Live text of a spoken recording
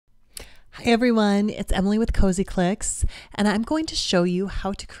Hi everyone, it's Emily with Cozy Clicks, and I'm going to show you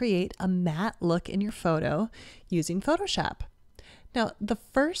how to create a matte look in your photo using Photoshop. Now, the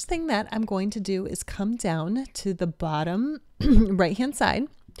first thing that I'm going to do is come down to the bottom right hand side,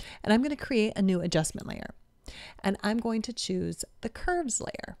 and I'm going to create a new adjustment layer. And I'm going to choose the curves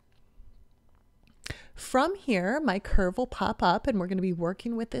layer. From here, my curve will pop up and we're going to be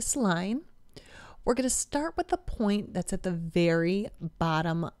working with this line. We're going to start with the point that's at the very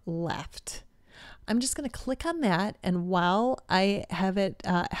bottom left. I'm just going to click on that, and while I have it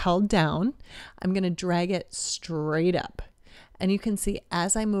held down, I'm going to drag it straight up. And you can see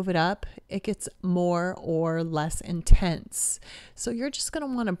as I move it up, it gets more or less intense. So you're just going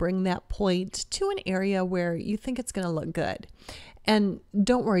to want to bring that point to an area where you think it's going to look good. And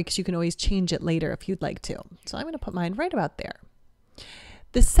don't worry, because you can always change it later if you'd like to. So I'm going to put mine right about there.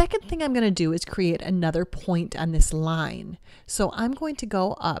 The second thing I'm going to do is create another point on this line. So I'm going to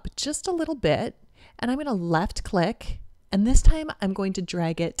go up just a little bit, and I'm going to left click, and this time I'm going to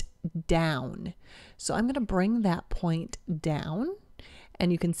drag it down. So I'm going to bring that point down,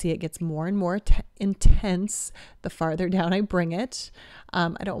 and you can see it gets more and more intense the farther down I bring it.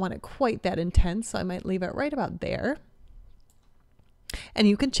 I don't want it quite that intense, so I might leave it right about there. And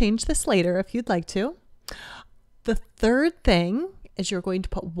you can change this later if you'd like to. The third thing is you're going to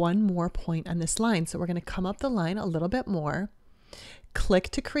put one more point on this line. So we're going to come up the line a little bit more, click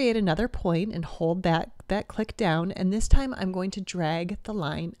to create another point, and hold that click down. And this time I'm going to drag the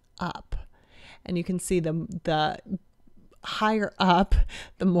line up. And you can see the higher up,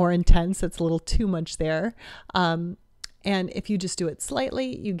 the more intense. It's a little too much there. And if you just do it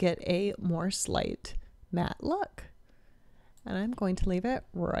slightly, you get a more slight matte look. And I'm going to leave it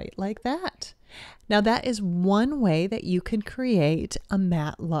right like that. Now that is one way that you can create a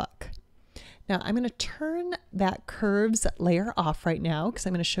matte look. Now I'm going to turn that curves layer off right now because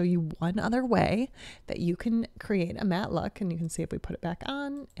I'm going to show you one other way that you can create a matte look. And you can see if we put it back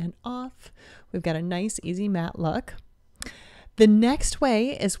on and off, we've got a nice easy matte look. The next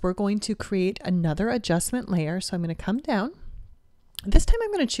way is we're going to create another adjustment layer. So I'm going to come down. This time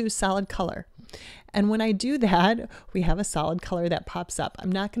I'm going to choose solid color. And when I do that, we have a solid color that pops up.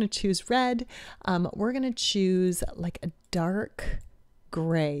 I'm not going to choose red. We're going to choose like a dark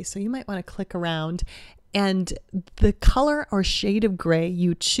gray. So you might want to click around, and the color or shade of gray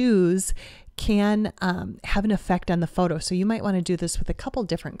you choose can have an effect on the photo. So you might want to do this with a couple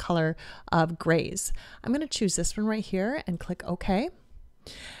different color of grays. I'm going to choose this one right here and click OK.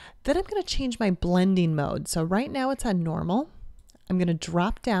 Then I'm going to change my blending mode. So right now it's on normal. I'm going to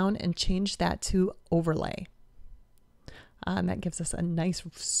drop down and change that to overlay. And that gives us a nice,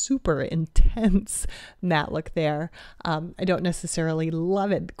 super intense matte look there. I don't necessarily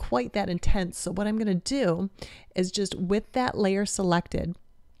love it quite that intense. So what I'm going to do is just with that layer selected,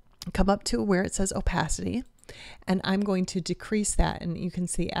 come up to where it says opacity, and I'm going to decrease that. And you can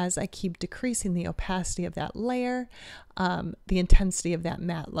see as I keep decreasing the opacity of that layer, the intensity of that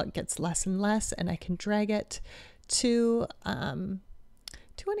matte look gets less and less, and I can drag it to an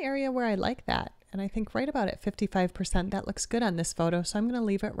area where I like that. And I think right about at 55%, that looks good on this photo. So I'm going to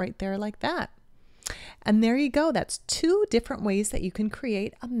leave it right there like that. And there you go. That's two different ways that you can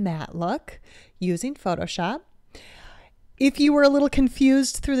create a matte look using Photoshop. If you were a little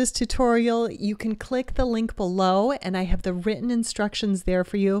confused through this tutorial, you can click the link below, and I have the written instructions there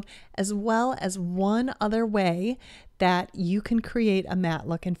for you, as well as one other way that you can create a matte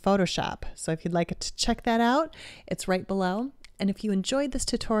look in Photoshop. So if you'd like to check that out, it's right below. And if you enjoyed this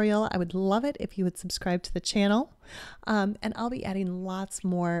tutorial, I would love it if you would subscribe to the channel. And I'll be adding lots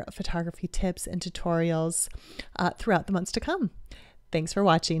more photography tips and tutorials throughout the months to come. Thanks for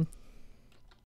watching.